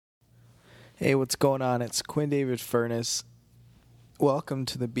Hey, what's going on? It's Quinn David Furness. Welcome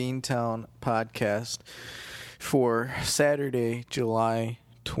to the Beantown podcast for Saturday, July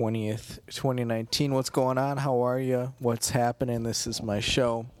 20th, 2019. What's going on? How are you? What's happening? This is my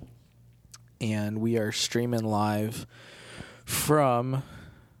show, and we are streaming live from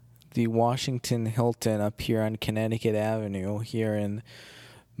the Washington Hilton up here on Connecticut Avenue here in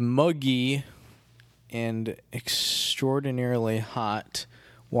muggy and extraordinarily hot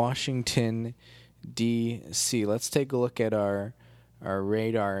Washington, D.C. Let's take a look at our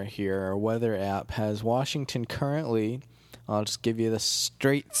radar here. Our weather app has Washington currently, I'll just give you the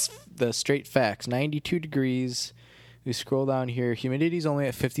straight facts, 92 degrees. We scroll down here. Humidity's only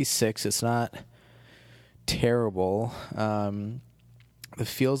at 56. It's not terrible. The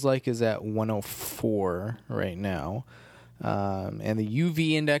feels like is at 104 right now. And the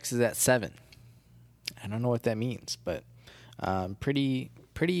UV index is at 7. I don't know what that means, but pretty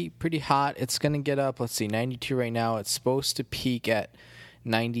hot. It's going to get up, let's see, 92 right now. It's supposed to peak at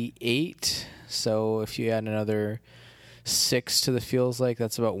 98. So if you add another 6 to the feels like,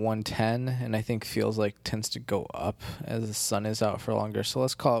 that's about 110. And I think feels like tends to go up as the sun is out for longer. So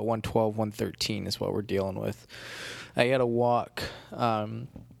let's call it 112, 113 is what we're dealing with. I got to walk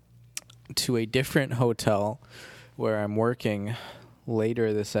to a different hotel where I'm working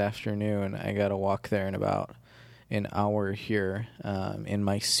later this afternoon. I got to walk there in about an hour here in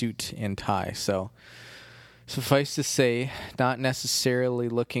my suit and tie. So suffice to say, not necessarily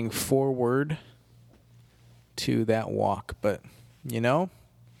looking forward to that walk, but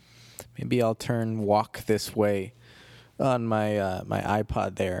maybe I'll turn Walk This Way on my my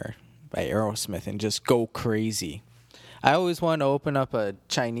iPod there by Aerosmith and just go crazy. I always wanted to open up a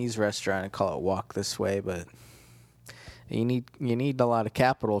Chinese restaurant and call it Walk This Way, but you need a lot of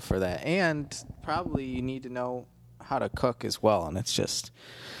capital for that, and probably you need to know how to cook as well, and it's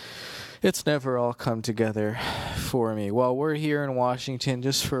never all come together for me. Well, we're here in Washington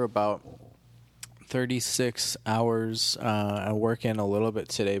just for about 36 hours. I work in a little bit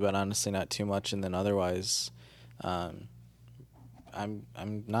today, but honestly not too much, and then otherwise I'm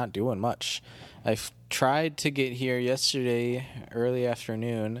not doing much. I've tried to get here yesterday early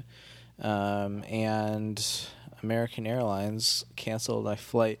afternoon, and American Airlines canceled my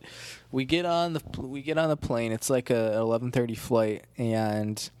flight. We get on the plane. It's like a 11:30 flight,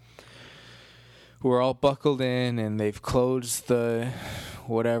 and we're all buckled in, and they've closed the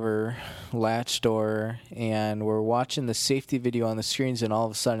latch door, and we're watching the safety video on the screens, and all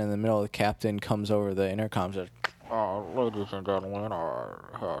of a sudden, in the middle, the captain comes over the intercom and says, "Ladies and gentlemen, I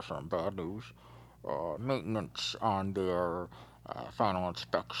have some bad news. Maintenance on their final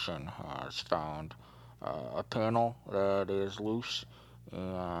inspection has found a panel that is loose,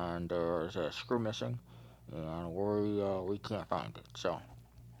 and there's a screw missing, and we can't find it. So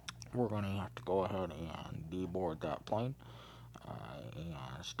we're going to have to go ahead and deboard that plane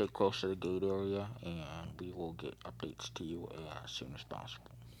and stay close to the gate area, and we will get updates to you as soon as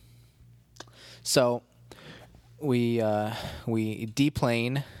possible." So we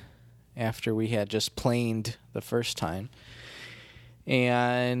deplane after we had just planed the first time,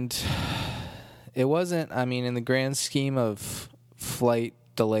 and it wasn't, in the grand scheme of flight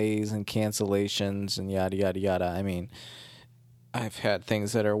delays and cancellations and yada, yada, yada, I've had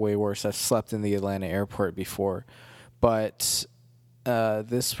things that are way worse. I've slept in the Atlanta airport before. But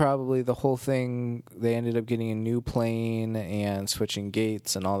this probably, the whole thing, they ended up getting a new plane and switching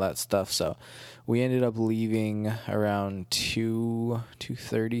gates and all that stuff. So we ended up leaving around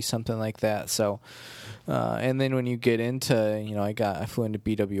 2:30, something like that. So, and then when you get into, I flew into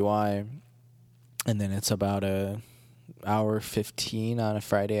BWI, and then it's about a hour 15 on a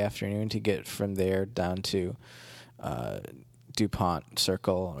Friday afternoon to get from there down to DuPont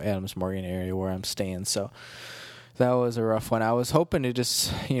Circle, Adams Morgan area where I'm staying. So that was a rough one. I was hoping to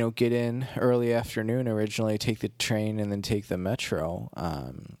just, get in early afternoon originally, take the train and then take the metro.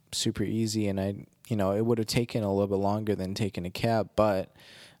 Super easy, and it would have taken a little bit longer than taking a cab, but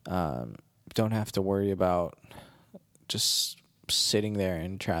don't have to worry about just sitting there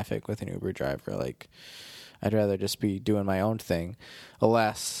in traffic with an Uber driver. Like, I'd rather just be doing my own thing.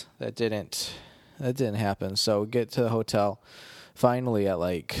 Alas, that didn't happen. So we get to the hotel finally at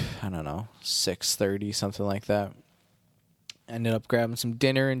 6:30, something like that. Ended up grabbing some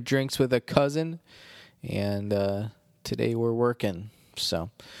dinner and drinks with a cousin, and today we're working. So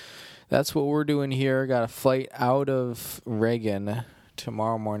that's what we're doing here. Got a flight out of Reagan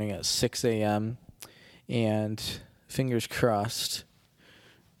tomorrow morning at 6 a.m. and fingers crossed,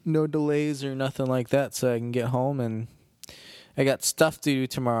 no delays or nothing like that, so I can get home. And I got stuff to do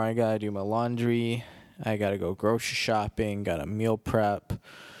tomorrow. I got to do my laundry. I got to go grocery shopping, got to meal prep.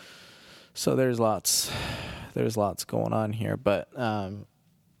 So there's lots going on here, but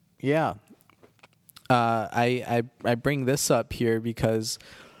yeah. I bring this up here because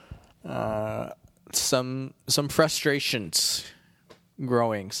some frustrations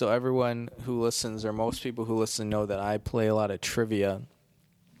growing. So everyone who listens, or most people who listen, know that I play a lot of trivia.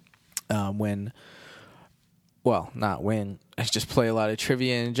 I just play a lot of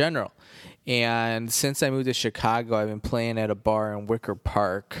trivia in general. And since I moved to Chicago, I've been playing at a bar in Wicker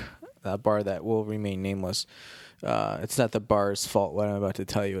Park, a bar that will remain nameless. It's not the bar's fault what I'm about to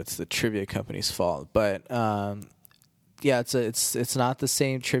tell you; it's the trivia company's fault. But it's not the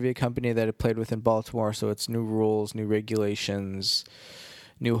same trivia company that I played with in Baltimore. So it's new rules, new regulations,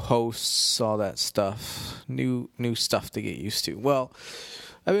 new hosts, all that stuff, new stuff to get used to. Well,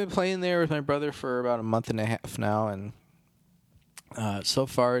 I've been playing there with my brother for about a month and a half now, and so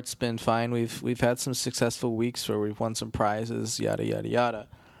far it's been fine. We've had some successful weeks where we've won some prizes, yada yada yada.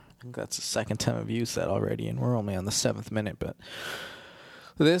 I think that's the second time I've used that already, and we're only on the 7th minute. But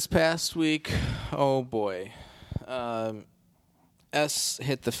this past week, oh boy, S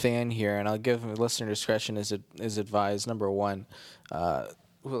hit the fan here, and I'll give listener discretion is advised. Number one,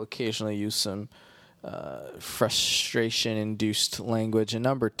 we'll occasionally use some frustration-induced language, and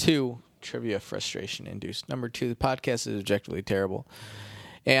number two, trivia frustration-induced. Number two, the podcast is objectively terrible.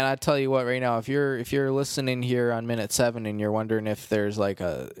 And I tell you what, right now, if you're listening here on minute 7 and you're wondering if there's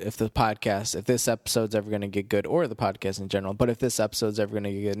if this episode's ever going to get good, or the podcast in general, but if this episode's ever going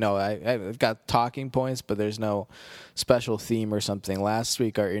to get good, no, I've got talking points, but there's no special theme or something. Last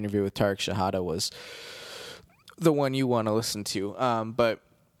week, our interview with Tarek Shahada was the one you want to listen to. But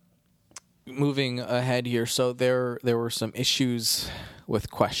moving ahead here, so there were some issues with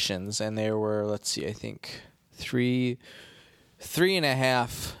questions, and there were, I think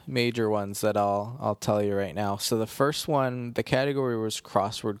 3.5 major ones that I'll tell you right now. So the first one, the category was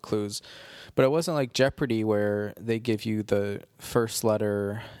crossword clues, but it wasn't like Jeopardy where they give you the first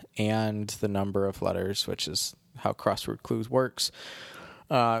letter and the number of letters, which is how crossword clues works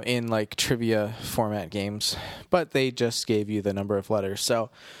in like trivia format games, but they just gave you the number of letters. So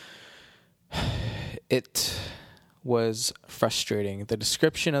it was frustrating. The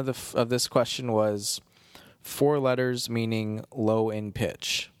description of this question was 4 letters meaning low in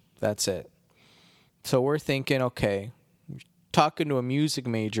pitch. That's it. So we're thinking, okay, talking to a music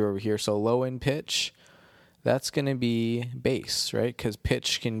major over here, so low in pitch, that's going to be bass, right? Because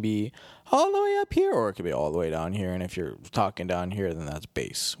pitch can be all the way up here, or it could be all the way down here. And if you're talking down here, then that's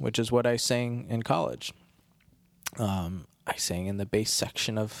bass, which is what I sang in college. I sang in the bass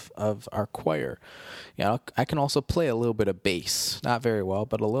section of our choir. I can also play a little bit of bass. Not very well,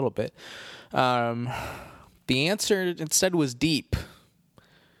 but a little bit. The answer instead was deep,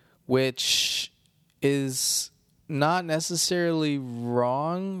 which is not necessarily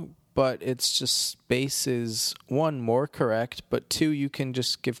wrong, but it's just bass is, 1, more correct, but 2, you can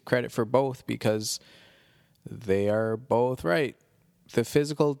just give credit for both because they are both right. The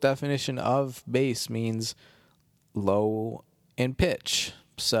physical definition of bass means low in pitch.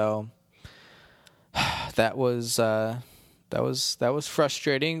 So that was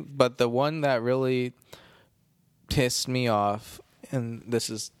frustrating, but the one that really pissed me off, and this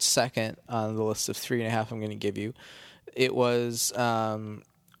is second on the list of 3.5 I'm going to give you, it was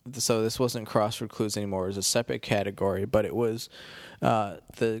so this wasn't crossword clues anymore. It was a separate category, but it was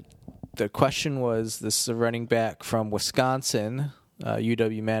the question was, this is a running back from Wisconsin,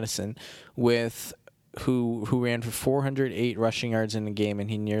 UW-Madison, with who ran for 408 rushing yards in the game,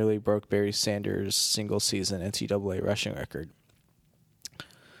 and he nearly broke Barry Sanders' single-season NCAA rushing record.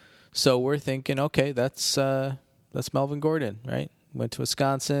 So we're thinking, okay, that's Melvin Gordon, right? Went to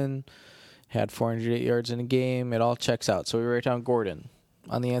Wisconsin, had 408 yards in a game. It all checks out. So we write down Gordon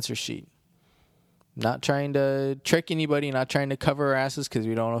on the answer sheet. Not trying to trick anybody, not trying to cover our asses because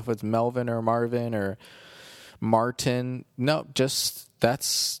we don't know if it's Melvin or Marvin or Martin. No, just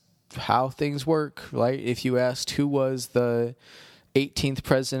that's how things work, right? If you asked who was the 18th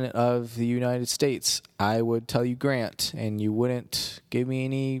president of the United States, I would tell you Grant, and you wouldn't give me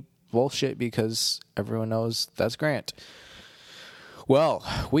any bullshit because everyone knows that's Grant. Well,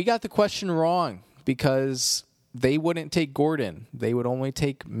 we got the question wrong because they wouldn't take Gordon. They would only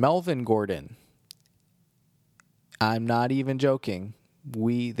take Melvin Gordon. I'm not even joking.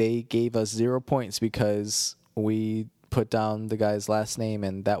 They gave us 0 points because we put down the guy's last name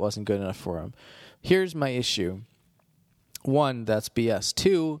and that wasn't good enough for him. Here's my issue. 1, that's BS.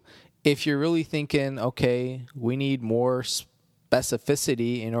 2, if you're really thinking, okay, we need more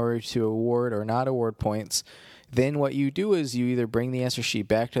specificity in order to award or not award points, then what you do is you either bring the answer sheet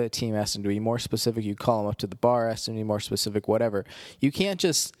back to the team, ask them to be more specific, you call them up to the bar, ask them to be more specific, whatever. You can't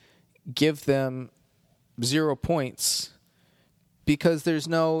just give them 0 points because there's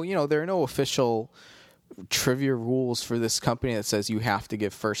no, there are no official trivia rules for this company that says you have to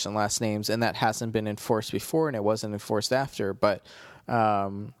give first and last names, and that hasn't been enforced before and it wasn't enforced after. But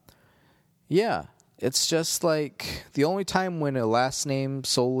yeah, it's just like the only time when a last name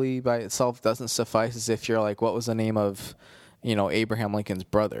solely by itself doesn't suffice is if you're like, what was the name of, Abraham Lincoln's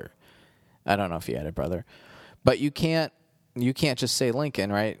brother? I don't know if he had a brother, but you can't just say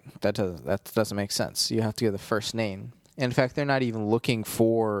Lincoln, right? That doesn't make sense. You have to give the first name. In fact, they're not even looking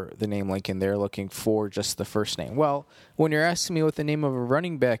for the name Lincoln. They're looking for just the first name. Well, when you're asking me what the name of a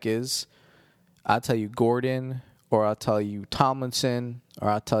running back is, I'll tell you Gordon, or I'll tell you Tomlinson, or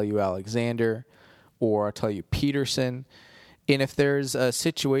I'll tell you Alexander, or I'll tell you Peterson. And if there's a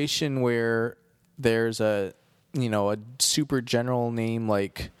situation where there's a super general name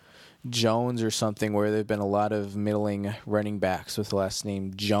like Jones or something, where there have been a lot of middling running backs with the last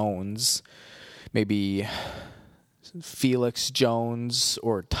name Jones, maybe Felix Jones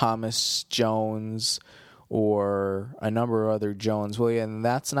or Thomas Jones or a number of other Jones. Well, yeah, and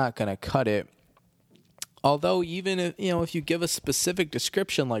that's not going to cut it. Although even if you give a specific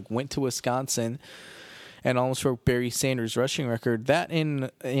description like went to Wisconsin and almost broke Barry Sanders' rushing record, that in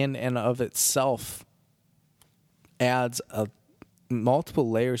and of itself adds multiple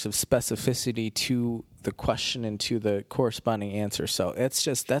layers of specificity to the question and to the corresponding answer. So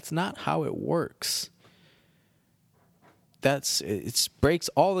that's not how it works. It breaks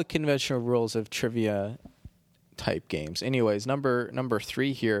all the conventional rules of trivia type games. Anyways, number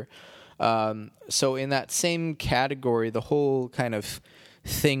 3 here. So in that same category, the whole kind of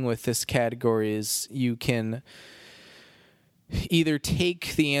thing with this category is you can either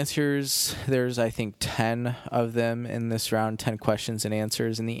take the answers. There's, I think, 10 of them in this round, 10 questions and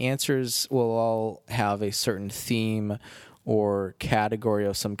answers, and the answers will all have a certain theme or category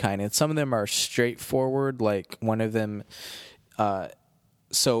of some kind. And some of them are straightforward, like one of them,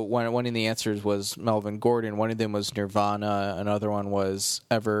 so one of the answers was Melvin Gordon, one of them was Nirvana, another one was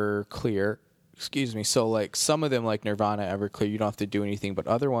Everclear. So like some of them like Nirvana, Everclear, you don't have to do anything, but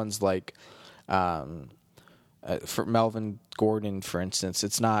other ones like for Melvin Gordon, for instance,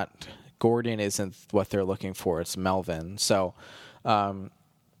 it's not, Gordon isn't what they're looking for, it's Melvin. So long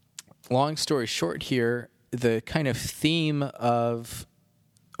story short here, the kind of theme of,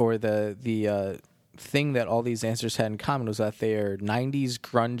 or the thing that all these answers had in common was that they are 90s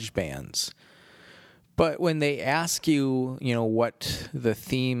grunge bands. But when they ask you, what the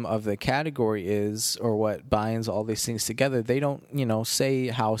theme of the category is or what binds all these things together, they don't, say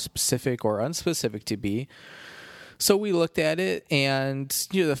how specific or unspecific to be. So we looked at it, and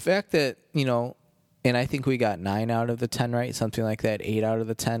the fact that, and I think we got 9 out of the 10 right, something like that, 8 out of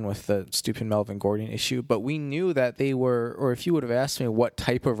the 10 with the stupid Melvin Gordon issue. But we knew that they were, or if you would have asked me what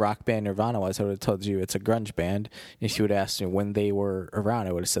type of rock band Nirvana was, I would have told you it's a grunge band. If you would have asked me when they were around,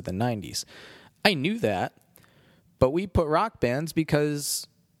 I would have said the 90s. I knew that, but we put rock bands because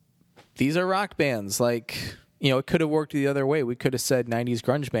these are rock bands. Like, it could have worked the other way. We could have said 90s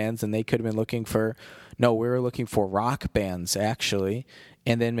grunge bands, and they could have been looking for, no, we were looking for rock bands, actually.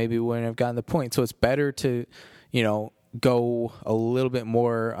 And then maybe we wouldn't have gotten the point. So it's better to, go a little bit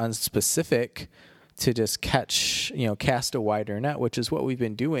more unspecific to just cast a wider net, which is what we've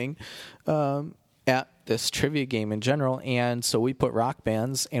been doing at this trivia game in general. And so we put rock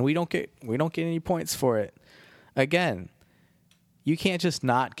bands, and we don't get any points for it. Again, you can't just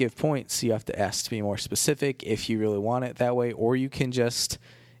not give points. You have to ask to be more specific if you really want it that way, or you can just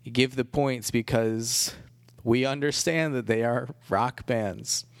give the points because we understand that they are rock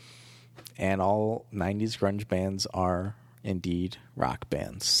bands, and all 90s grunge bands are indeed rock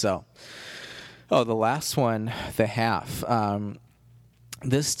bands. So, the last one, the half.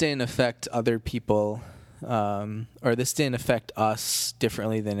 This didn't affect other people, or this didn't affect us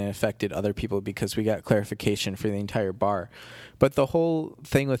differently than it affected other people because we got clarification for the entire bar. But the whole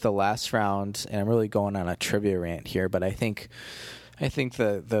thing with the last round, and I'm really going on a trivia rant here, but I think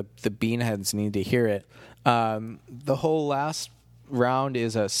the beanheads need to hear it. The whole last round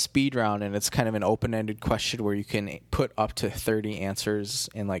is a speed round, and it's kind of an open-ended question where you can put up to 30 answers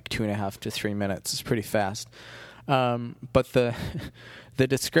in like 2.5 to 3 minutes. It's pretty fast. But the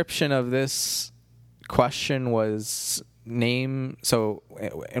description of this question was name, so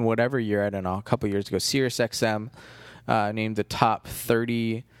in whatever year, I don't know, a couple years ago, SiriusXM named the top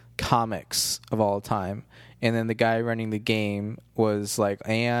 30 comics of all time. And then the guy running the game was like,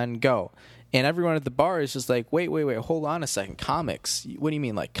 and go. And everyone at the bar is just like, wait, hold on a second. Comics? What do you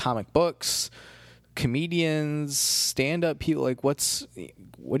mean, like comic books, comedians, stand-up people? Like, what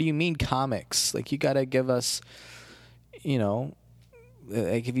do you mean comics? Like, you got to give us,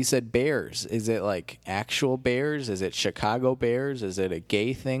 like if you said Bears, is it like actual Bears? Is it Chicago Bears? Is it a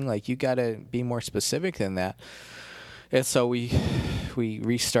gay thing? Like, you got to be more specific than that. And so we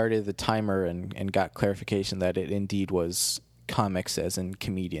restarted the timer and got clarification that it indeed was comics as in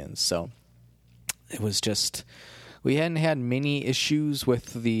comedians. So it was just, we hadn't had many issues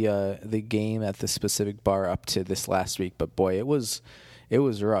with the game at the specific bar up to this last week, but boy, it was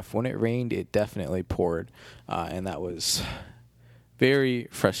rough. When it rained, it definitely poured, and that was very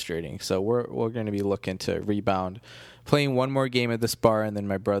frustrating. So we're going to be looking to rebound, playing one more game at this bar, and then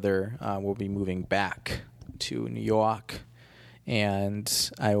my brother will be moving back to New York,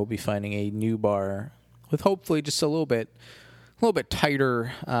 and I will be finding a new bar with hopefully just a little bit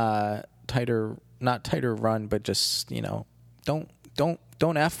tighter, not tighter run, but just, don't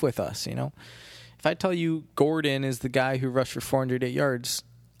F with us, If I tell you Gordon is the guy who rushed for 408 yards,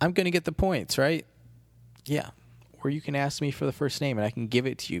 I'm going to get the points, right? Yeah. Or you can ask me for the first name and I can give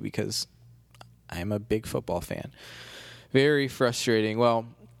it to you because I'm a big football fan. Very frustrating. Well,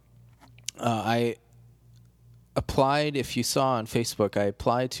 I applied, if you saw on Facebook, I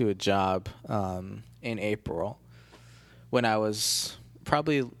applied to a job in April when I was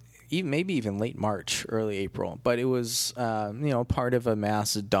probably maybe even late March, early April. But it was, part of a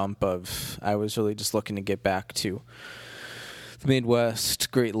mass dump of, I was really just looking to get back to the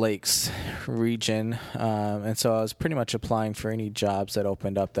Midwest, Great Lakes region. And so I was pretty much applying for any jobs that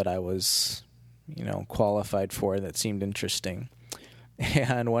opened up that I was, qualified for that seemed interesting.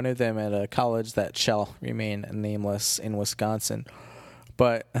 And one of them at a college that shall remain nameless in Wisconsin.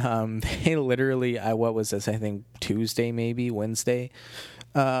 But they literally, what was this? I think Tuesday, maybe Wednesday.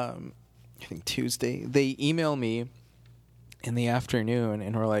 I think Tuesday. They emailed me in the afternoon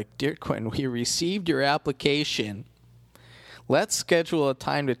and were like, "Dear Quentin, we received your application. Let's schedule a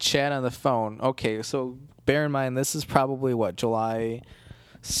time to chat on the phone." Okay, so bear in mind, this is probably July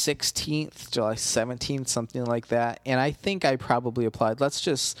 16th, July 17th, something like that. And I think I probably applied. Let's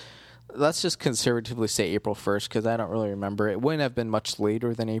just conservatively say April 1st because I don't really remember. It wouldn't have been much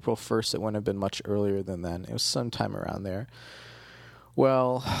later than April 1st. It wouldn't have been much earlier than then. It was sometime around there.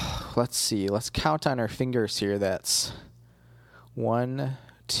 Well, let's see. Let's count on our fingers here. That's 1,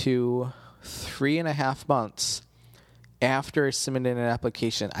 2, 3.5 months after I submitted an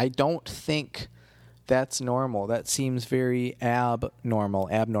application. I don't think that's normal. That seems very abnormal,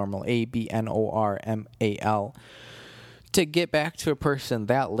 ABNORMAL. To get back to a person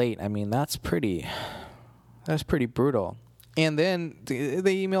that late, I mean, that's pretty brutal. And then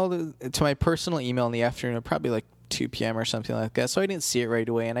they emailed to my personal email in the afternoon, probably like 2 p.m. or something like that. So I didn't see it right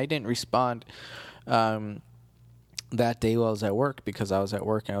away, and I didn't respond that day while I was at work because I was at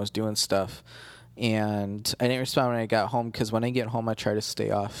work and I was doing stuff. And I didn't respond when I got home because when I get home, I try to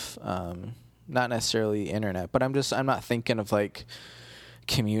stay off, not necessarily the internet, but I'm not thinking of like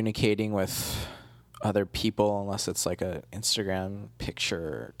communicating with other people unless it's like a Instagram picture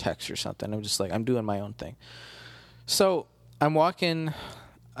or text or something. I'm just like, I'm doing my own thing. So I'm walking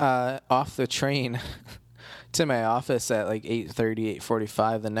off the train to my office at like 8:30,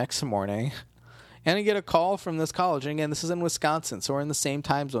 8:45 the next morning, and I get a call from this college. And again, this is in Wisconsin, so we're in the same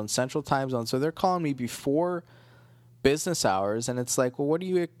time zone, central time zone. So they're calling me before business hours, and it's like, well, what do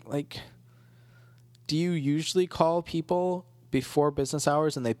you like? Do you usually call people before business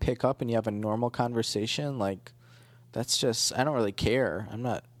hours and they pick up and you have a normal conversation? Like, that's just, I don't really care. I'm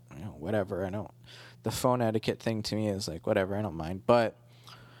not, whatever. The phone etiquette thing to me is like, whatever, I don't mind. But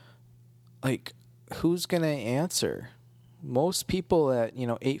like, who's going to answer? Most people at,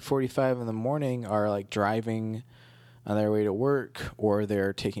 8:45 in the morning are like driving on their way to work, or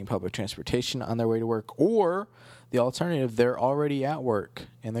they're taking public transportation on their way to work, or the alternative, they're already at work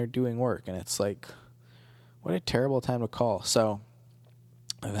and they're doing work. And it's like, what a terrible time to call. So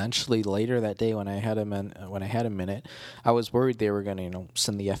eventually later that day when I had a minute, I was worried they were going to,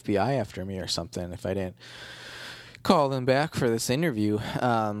 send the FBI after me or something if I didn't call them back for this interview.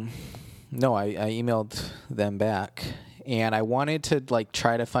 No, I emailed them back, and I wanted to like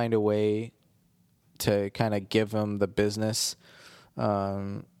try to find a way to kind of give them the business. But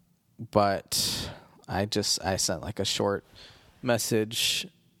I sent like a short message.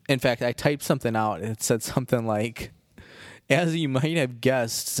 In fact, I typed something out. It said something like, "As you might have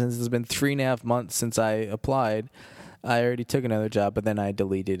guessed, since it's been 3.5 months since I applied, I already took another job," but then I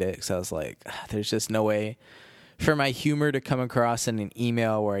deleted it because I was like, there's just no way for my humor to come across in an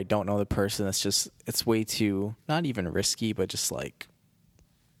email where I don't know the person. It's way too, not even risky, but just like,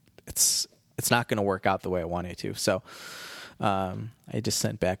 it's not going to work out the way I want it to. So I just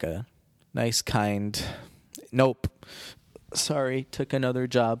sent back a nice, kind, "Nope. Sorry, took another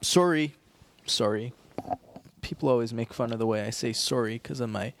job. Sorry. People always make fun of the way I say sorry because of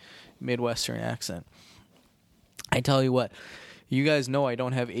my Midwestern accent. I tell you what, you guys know I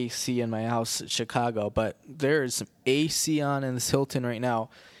don't have AC in my house in Chicago, but there is some AC on in this Hilton right now.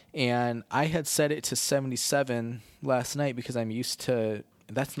 And I had set it to 77 last night because I'm used to,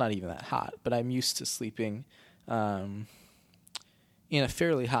 that's not even that hot, but I'm used to sleeping in a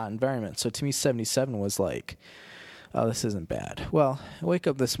fairly hot environment. So to me, 77 was like, oh, this isn't bad. Well, I wake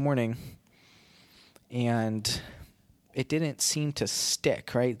up this morning and it didn't seem to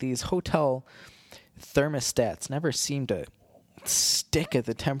stick, right? These hotel thermostats never seem to stick at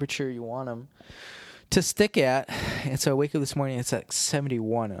the temperature you want them to stick at. And so I wake up this morning, it's like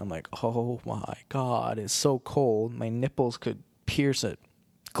 71, and I'm like, oh my God, it's so cold. My nipples could pierce a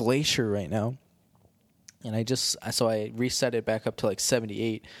glacier right now. And so I reset it back up to like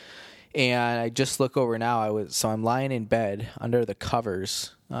 78. And I just look over now. I'm lying in bed under the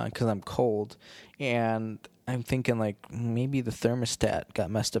covers because I'm cold, and I'm thinking like maybe the thermostat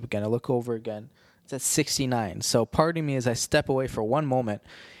got messed up again. I look over again. It's at 69. So part of me is I step away for one moment.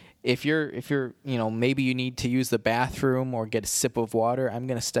 If you're, maybe you need to use the bathroom or get a sip of water, I'm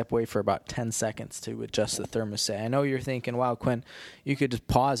going to step away for about 10 seconds to adjust the thermostat. I know you're thinking, wow, Quinn, you could just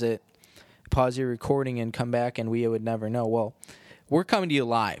pause your recording and come back and we would never know. Well, we're coming to you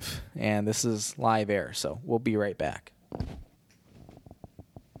live, and this is live air, so we'll be right back.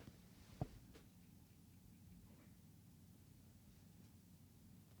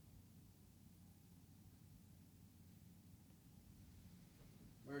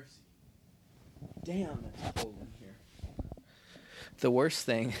 Mercy. Damn, it's cold in here. The worst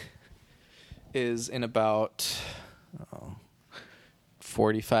thing is in about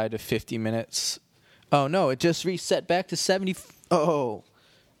 45 to 50 minutes. Oh, no, it just reset back to 70. Oh,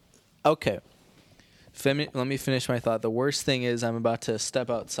 okay. Let me finish my thought. The worst thing is I'm about to step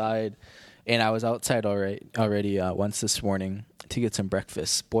outside, and I was outside already once this morning to get some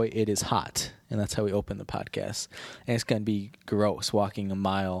breakfast. Boy, it is hot, and that's how we open the podcast. And it's going to be gross walking a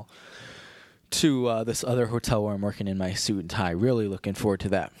mile to this other hotel where I'm working in my suit and tie. Really looking forward to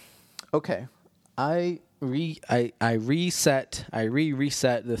that. Okay, I reset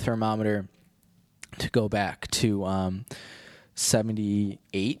the thermometer to go back to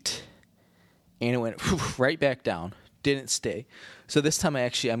 78, and it went right back down. Didn't stay. So this time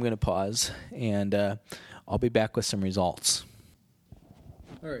I'm going to pause, and I'll be back with some results.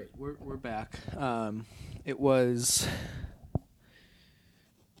 All right, we're back. It was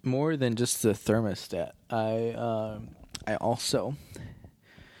more than just the thermostat. I also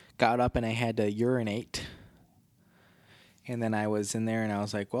got up and I had to urinate. And then I was in there and I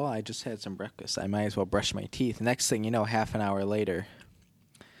was like, well, I just had some breakfast. I might as well brush my teeth. Next thing you know, half an hour later,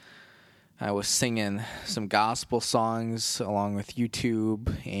 I was singing some gospel songs along with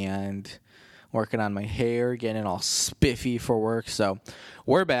YouTube and working on my hair, getting all spiffy for work. So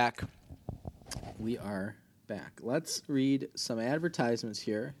we're back. We are back. Let's read some advertisements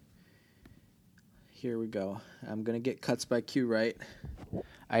here. Here we go. I'm going to get Cuts by Q right.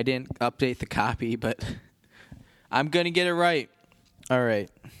 I didn't update the copy, but I'm going to get it right. All right.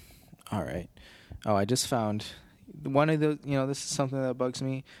 Oh, I just found one of the, this is something that bugs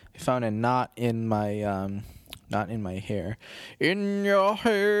me. I found a knot in my hair. In your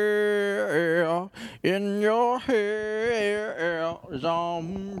hair,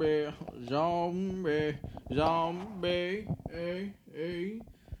 zombie,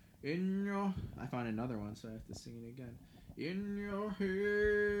 I found another one, so I have to sing it again. In your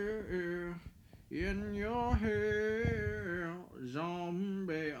hair,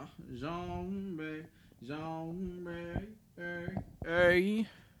 zombie, hey.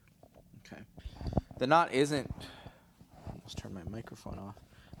 Okay. The knot isn't... I almost turned my microphone off.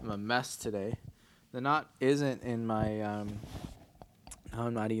 I'm a mess today. The knot isn't in my... Now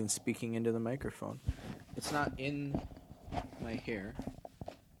I'm not even speaking into the microphone. It's not in my hair,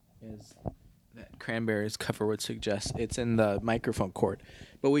 as that Cranberries cover would suggest. It's in the microphone cord.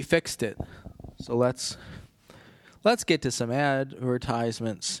 But we fixed it. So let's get to some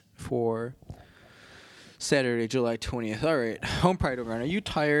advertisements for Saturday, July 20th. All right, Home Pride Overrun. Are you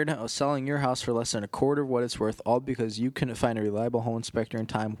tired of selling your house for less than a quarter of what it's worth, all because you couldn't find a reliable home inspector in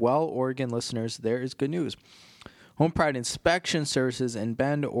time? Well, Oregon listeners, there is good news. Home Pride Inspection Services in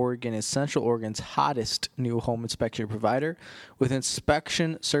Bend, Oregon is Central Oregon's hottest new home inspection provider, with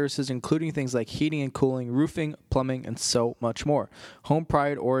inspection services including things like heating and cooling, roofing, plumbing, and so much more. Home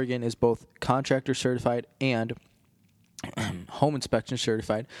Pride Oregon is both contractor certified and home inspection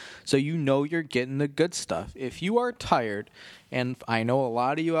certified, so you know you're getting the good stuff. If you are tired, and I know a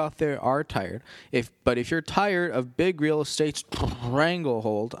lot of you out there are tired, if you're tired of big real estate's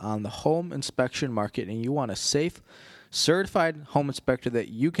stranglehold on the home inspection market and you want a safe, certified home inspector that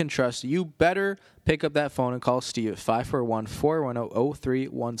you can trust, you better pick up that phone and call Steve at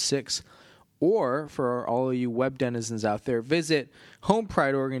 541-410-0316. Or, for all of you web denizens out there, visit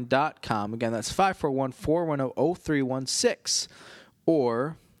homeprideoregon.com. Again, that's 541-410-0316.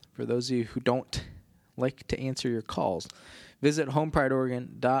 Or, for those of you who don't like to answer your calls, visit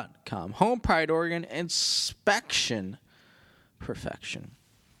homeprideoregon.com. Home Pride Oregon, inspection perfection.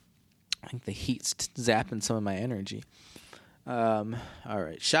 I think the heat's zapping some of my energy. All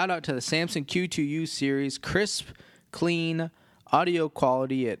right. Shout out to the Samson Q2U series. Crisp, clean, audio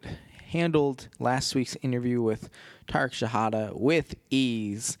quality. It handled last week's interview with Tarek Shahada with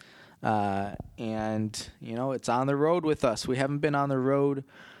ease. And, it's on the road with us. We haven't been on the road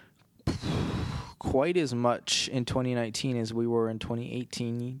quite as much in 2019 as we were in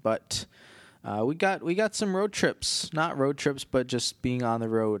 2018, but we got some road trips. Not road trips, but just being on the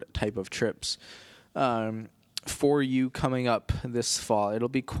road type of trips for you coming up this fall. It'll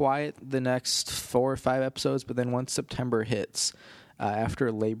be quiet the next 4 or 5 episodes, but then once September hits,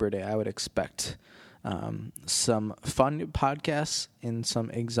 after Labor Day, I would expect some fun podcasts in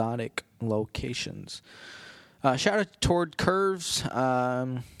some exotic locations. Shout out to Toward Curves.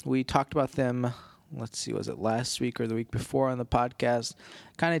 We talked about them, let's see, was it last week or the week before on the podcast?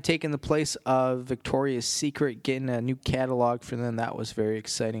 Kind of taking the place of Victoria's Secret, getting a new catalog for them. That was very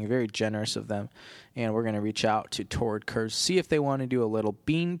exciting, very generous of them. And we're going to reach out to Toward Curves, see if they want to do a little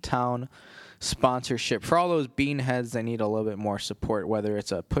Beantown sponsorship for all those bean heads that need a little bit more support, whether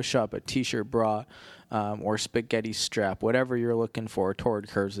it's a push-up, a t-shirt, bra, or spaghetti strap, whatever you're looking for. Toward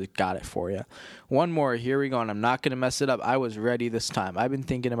Curves has got it for you. One more, here we go, and I'm not going to mess it up. I was ready this time. I've been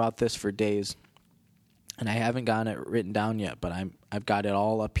thinking about this for days, and I haven't gotten it written down yet, but I've got it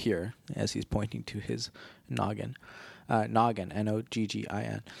all up here as he's pointing to his noggin. Noggin,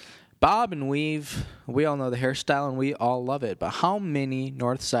 Noggin. Bob and weave, we all know the hairstyle and we all love it, but how many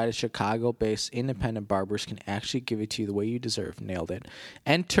north side of Chicago-based independent barbers can actually give it to you the way you deserve? Nailed it.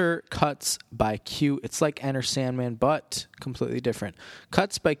 Enter Cuts by Q. It's like Enter Sandman, but completely different.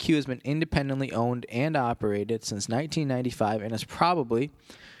 Cuts by Q has been independently owned and operated since 1995 and is probably,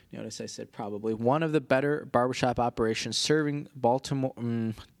 notice I said probably, one of the better barbershop operations serving Baltimore.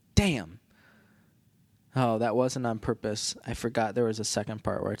 Damn. Oh, that wasn't on purpose. I forgot there was a second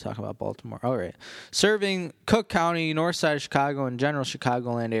part where I talk about Baltimore. All right. Serving Cook County, north side of Chicago, and general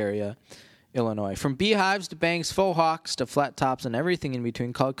Chicagoland area, Illinois. From beehives to bangs, faux hawks to flat tops and everything in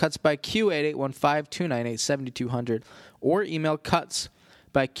between. Call Cuts by Q at 815-298-7200 or email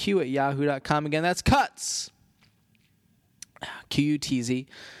cutsbyq@yahoo.com. Again, that's Cuts, Q-U-T-Z,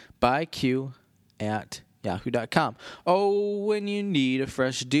 by Q at yahoo.com. Oh, when you need a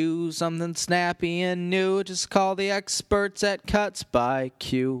fresh do, something snappy and new, just call the experts at Cuts by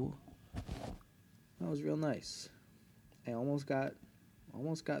Q. That was real nice. I almost got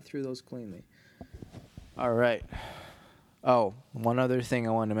through those cleanly. All right. Oh, one other thing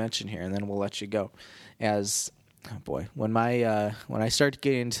I wanted to mention here, and then we'll let you go. When I start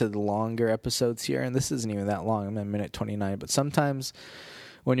getting into the longer episodes here, and this isn't even that long, I'm at minute 29, but sometimes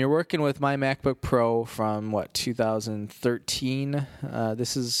when you're working with my MacBook Pro from, 2013,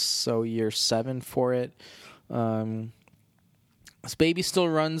 this is year 7 for it. This baby still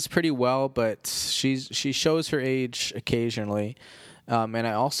runs pretty well, but she shows her age occasionally. And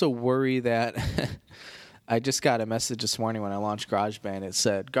I also worry that I just got a message this morning when I launched GarageBand. It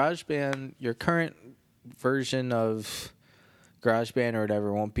said, GarageBand, your current version of GarageBand or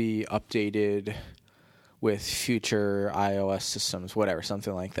whatever won't be updated with future iOS systems, whatever,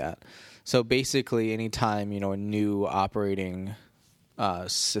 something like that. So basically, anytime, a new operating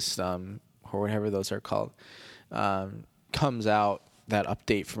system, or whatever those are called, comes out, that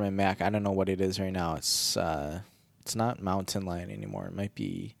update for my Mac, I don't know what it is right now. It's not Mountain Lion anymore. It might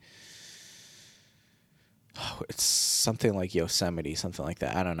be, it's something like Yosemite, something like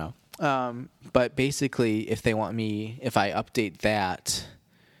that. I don't know. But basically, if I update that,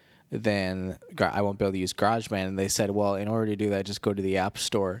 then I won't be able to use GarageBand. And they said, well, in order to do that, just go to the App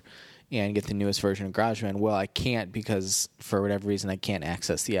Store and get the newest version of GarageBand. Well, I can't because, for whatever reason, I can't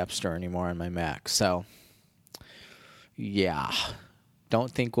access the App Store anymore on my Mac. So, yeah.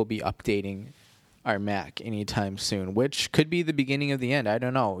 Don't think we'll be updating our Mac anytime soon, which could be the beginning of the end. I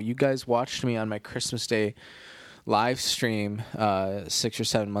don't know. You guys watched me on my Christmas Day live stream 6 or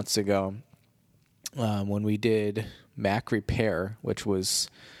 7 months ago when we did Mac Repair, which was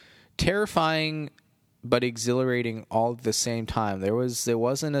terrifying but exhilarating all at the same time. It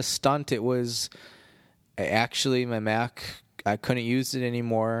wasn't a stunt. It was actually my Mac. I couldn't use it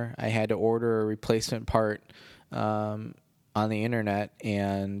anymore. I had to order a replacement part on the internet,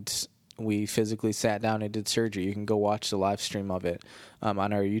 and we physically sat down and did surgery. You can go watch the live stream of it on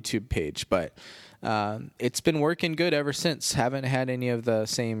our YouTube page. But it's been working good ever since. Haven't had any of the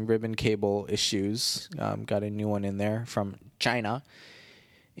same ribbon cable issues. Got a new one in there from China.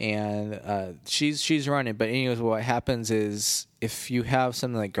 And she's running. But anyways, what happens is if you have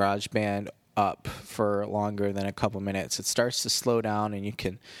something like GarageBand up for longer than a couple minutes, it starts to slow down, and you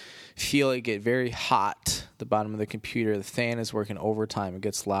can feel it get very hot. The bottom of the computer, the fan is working overtime. It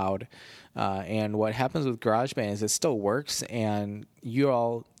gets loud. And what happens with GarageBand is it still works, and you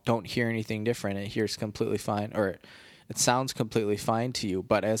all don't hear anything different. It hears completely fine, or it sounds completely fine to you.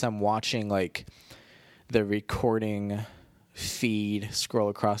 But as I'm watching like the recording feed scroll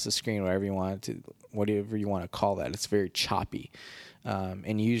across the screen, whatever you want to call that, it's very choppy.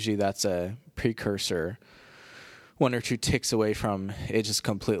 And usually that's a precursor, 1 or 2 ticks away from it just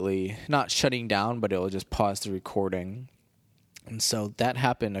completely not shutting down, but it'll just pause the recording. And so that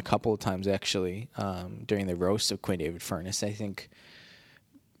happened a couple of times actually during the roast of Quinn David Furness. I think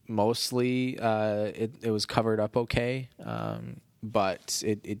mostly it was covered up okay, but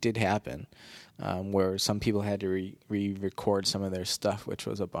it did happen where some people had to re-record some of their stuff, which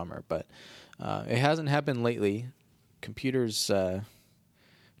was a bummer. But it hasn't happened lately. Computers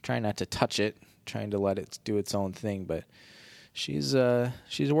trying not to touch it, trying to let it do its own thing, but she's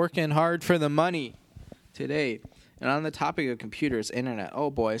working hard for the money today. And on the topic of computers, internet, oh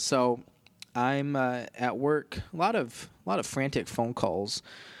boy, so I'm at work. A lot of frantic phone calls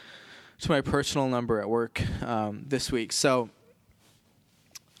to my personal number at work this week. So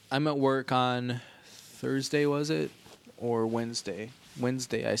I'm at work on Thursday, was it, or Wednesday?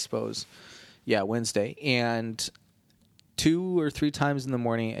 Wednesday, I suppose. Yeah, Wednesday, and 2 or 3 times in the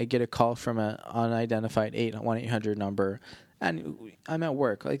morning, I get a call from an unidentified 1-800 number, and I'm at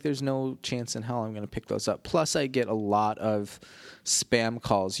work. Like, there's no chance in hell I'm going to pick those up. Plus, I get a lot of spam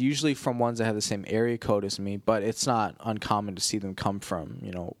calls, usually from ones that have the same area code as me, but it's not uncommon to see them come from,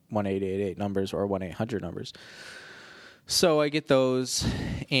 1-888 numbers or 1-800 numbers. So I get those,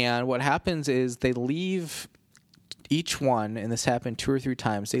 and what happens is they leave each one, and this happened 2 or 3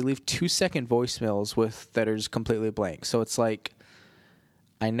 times, they leave 2-second voicemails that are just completely blank. So it's like,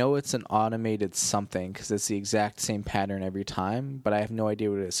 I know it's an automated something because it's the exact same pattern every time, but I have no idea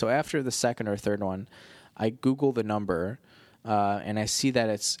what it is. So after the second or third one, I Google the number, and I see that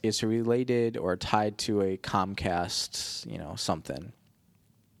it's related or tied to a Comcast, something.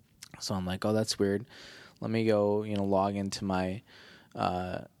 So I'm like, oh, that's weird. Let me go, log into my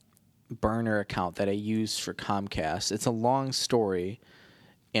burner account that I use for Comcast. It's a long story,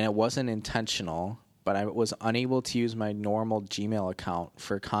 and it wasn't intentional, but I was unable to use my normal Gmail account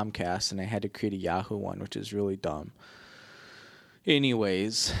for Comcast, and I had to create a Yahoo one, which is really dumb.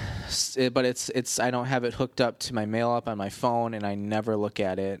 Anyways, but it's I don't have it hooked up to my mail app on my phone, and I never look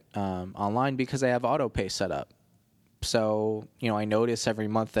at it online because I have autopay set up. So, I notice every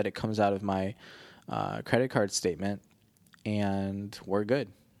month that it comes out of my credit card statement, and we're good.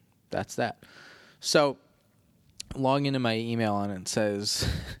 That's that. So, log into my email, and it says,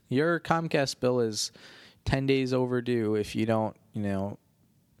 your Comcast bill is 10 days overdue if you don't,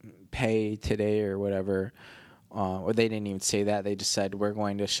 pay today or whatever. Or they didn't even say that. They just said, we're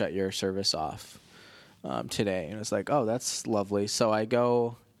going to shut your service off today. And it's like, oh, that's lovely. So I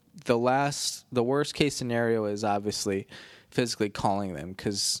go, the worst case scenario is obviously physically calling them,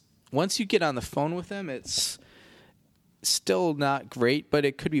 because once you get on the phone with them, it's still not great, but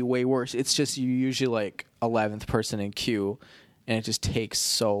it could be way worse. It's just you're usually like 11th person in queue, and it just takes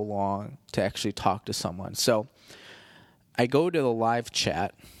so long to actually talk to someone. So I go to the live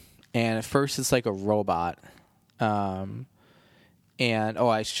chat, and at first it's like a robot. And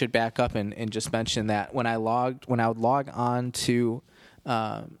I should back up and just mention that when I would log on to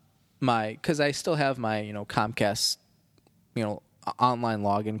because I still have my Comcast online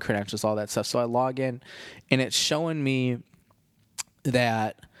login credentials, all that stuff. So I log in, and it's showing me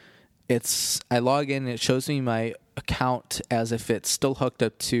that I log in, and it shows me my account as if it's still hooked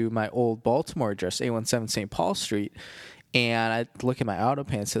up to my old Baltimore address, 817 St. Paul Street. And I look at my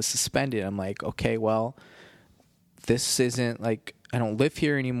autopay, and it says suspended. I'm like, okay, well, this isn't like, I don't live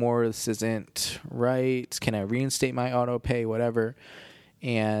here anymore. This isn't right. Can I reinstate my autopay, whatever?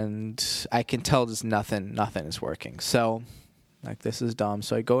 And I can tell just nothing is working. So, like, this is dumb.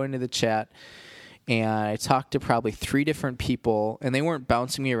 So I go into the chat, and I talked to probably 3 different people, and they weren't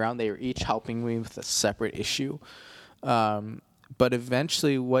bouncing me around. They were each helping me with a separate issue. But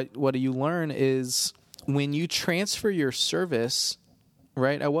eventually what you learn is when you transfer your service,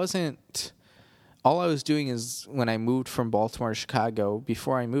 right, all I was doing is when I moved from Baltimore to Chicago,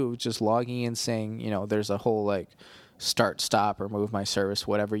 before I moved, just logging in saying, there's a whole like start, stop, or move my service,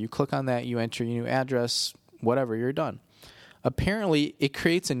 whatever. You click on that, you enter your new address, whatever, you're done. Apparently, it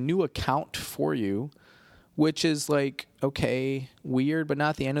creates a new account for you, which is like, okay, weird, but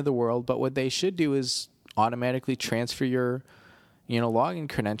not the end of the world. But what they should do is automatically transfer your, login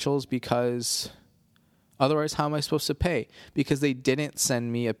credentials, because otherwise, how am I supposed to pay? Because they didn't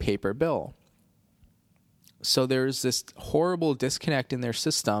send me a paper bill. So there's this horrible disconnect in their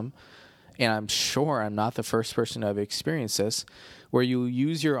system, and I'm sure I'm not the first person to have experienced this, where you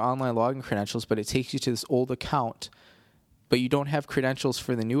use your online login credentials, but it takes you to this old account, but you don't have credentials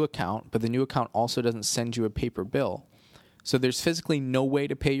for the new account, but the new account also doesn't send you a paper bill. So there's physically no way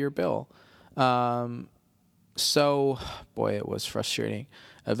to pay your bill. So, boy, it was frustrating.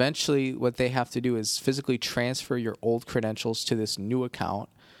 Eventually, what they have to do is physically transfer your old credentials to this new account,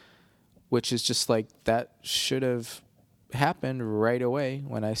 which is just like, that should have happened right away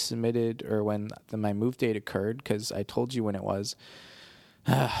when I submitted, or when my move date occurred, because I told you when it was.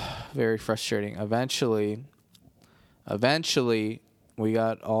 Very frustrating. Eventually, we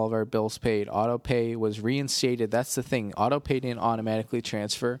got all of our bills paid. AutoPay was reinstated. That's the thing. AutoPay didn't automatically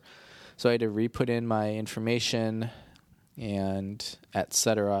transfer, so I had to re-put in my information and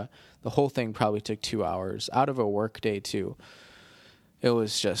etc. The whole thing probably took 2 hours out of a work day too. It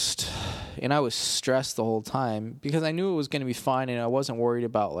was just, and I was stressed the whole time because I knew it was going to be fine, and I wasn't worried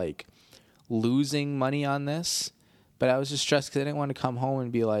about like losing money on this, but I was just stressed because I didn't want to come home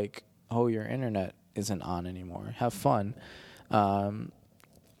and be like, oh, your internet isn't on anymore. Have fun.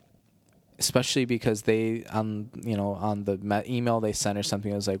 Especially because they, on the email they sent or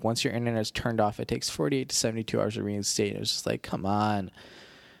something, it was like, once your internet is turned off, it takes 48 to 72 hours to reinstate. It was just like, come on.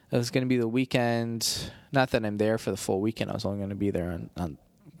 It was going to be the weekend. Not that I'm there for the full weekend. I was only going to be there on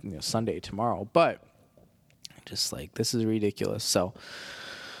Sunday, tomorrow. But just like, this is ridiculous. So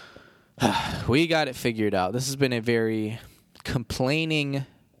we got it figured out. This has been a very complaining,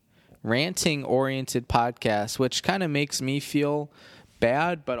 ranting-oriented podcast, which kind of makes me feel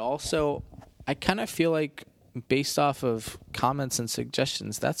bad, but also I kind of feel like, based off of comments and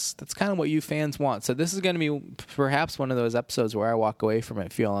suggestions, that's kind of what you fans want. So this is going to be perhaps one of those episodes where I walk away from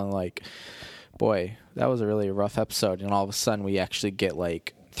it feeling like, boy, that was a really rough episode, and all of a sudden we actually get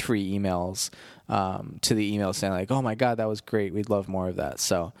like 3 emails to the email saying like, oh my God, that was great, we'd love more of that.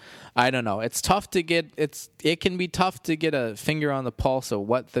 So I don't know, it's tough to get, it can be tough to get a finger on the pulse of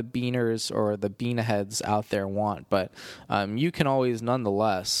what the beaners or the bean heads out there want, but you can always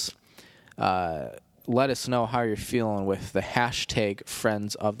nonetheless let us know how you're feeling with the hashtag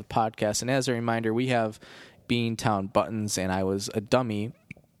friends of the podcast. And as a reminder, we have Beantown buttons, and I was a dummy,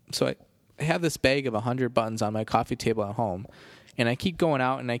 so I have this bag of 100 buttons on my coffee table at home. And I keep going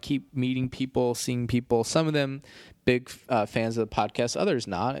out and I keep meeting people, seeing people, some of them big fans of the podcast, others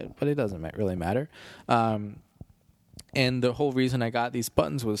not, but it doesn't really matter. And the whole reason I got these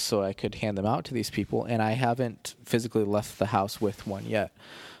buttons was so I could hand them out to these people, and I haven't physically left the house with one yet.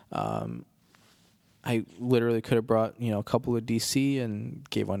 I literally could have brought, a couple of DC and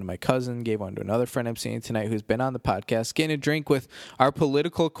gave one to my cousin, gave one to another friend I'm seeing tonight who's been on the podcast, getting a drink with our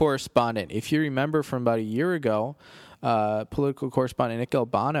political correspondent. If you remember from about a year ago, political correspondent Nick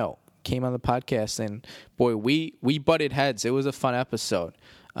Albano came on the podcast, and boy, we butted heads. It was a fun episode.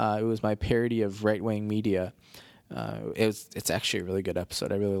 It was my parody of right-wing media. It's actually a really good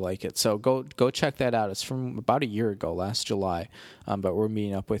episode. I really like it. So go check that out. It's from about a year ago, last July. But we're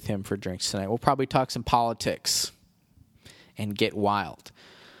meeting up with him for drinks tonight. We'll probably talk some politics and get wild.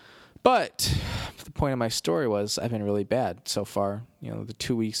 But the point of my story was I've been really bad so far. The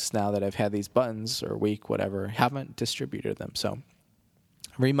 2 weeks now that I've had these buttons, or week, whatever, haven't distributed them. So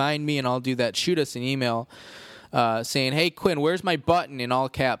remind me and I'll do that. Shoot us an email saying, hey, Quinn, where's my button, in all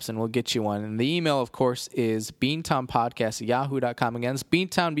caps, and we'll get you one. And the email, of course, is beantownpodcast@yahoo.com. Again, it's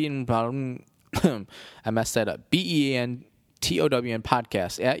Beantown, I messed that up, BEANTOWN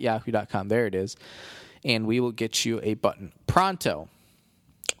podcast@yahoo.com. There it is. And we will get you a button pronto.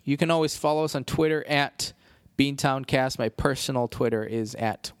 You can always follow us on Twitter at BeantownCast. My personal Twitter is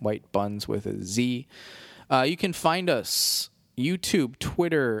at WhiteBuns with a Z. You can find us YouTube,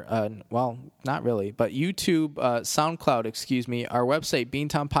 Twitter, well, not really, but YouTube, SoundCloud, our website,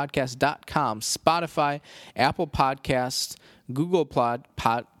 beantownpodcast.com, Spotify, Apple Podcasts, Google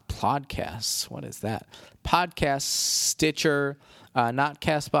Podcasts, what is that? Podcasts, Stitcher, not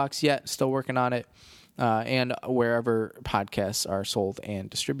CastBox yet, still working on it, and wherever podcasts are sold and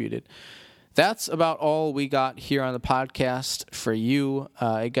distributed. that's about all we got here on the podcast for you.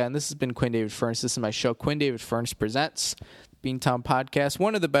 Again, this has been Quinn David Furness. This is my show, Quinn David Furness Presents, Beantown Podcast,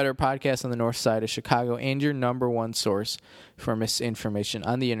 one of the better podcasts on the north side of Chicago, and your number one source for misinformation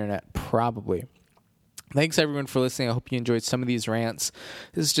on the internet, probably. Thanks, everyone, for listening. I hope you enjoyed some of these rants.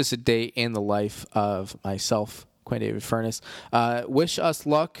 This is just a day in the life of myself, Quinn David Furness. Wish us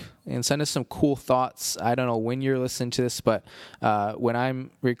luck and send us some cool thoughts. I don't know when you're listening to this, but when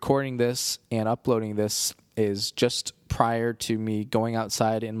I'm recording this and uploading this is just prior to me going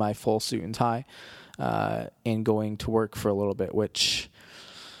outside in my full suit and tie and going to work for a little bit, which,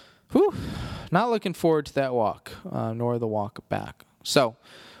 not looking forward to that walk, nor the walk back. So,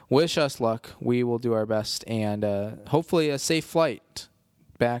 wish us luck. We will do our best, and hopefully a safe flight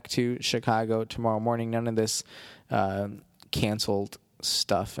back to Chicago tomorrow morning. None of this canceled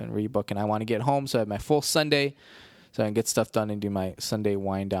stuff and rebooking. I want to get home so I have my full Sunday so I can get stuff done and do my Sunday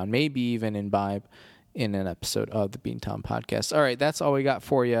wind down, maybe even imbibe in an episode of the Beantown Podcast. All right, that's all we got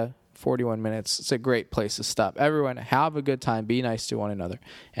for you. 41 minutes. It's a great place to stop. Everyone, have a good time. Be nice to one another,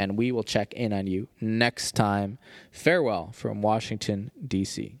 and we will check in on you next time. Farewell from Washington,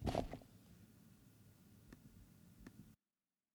 D.C.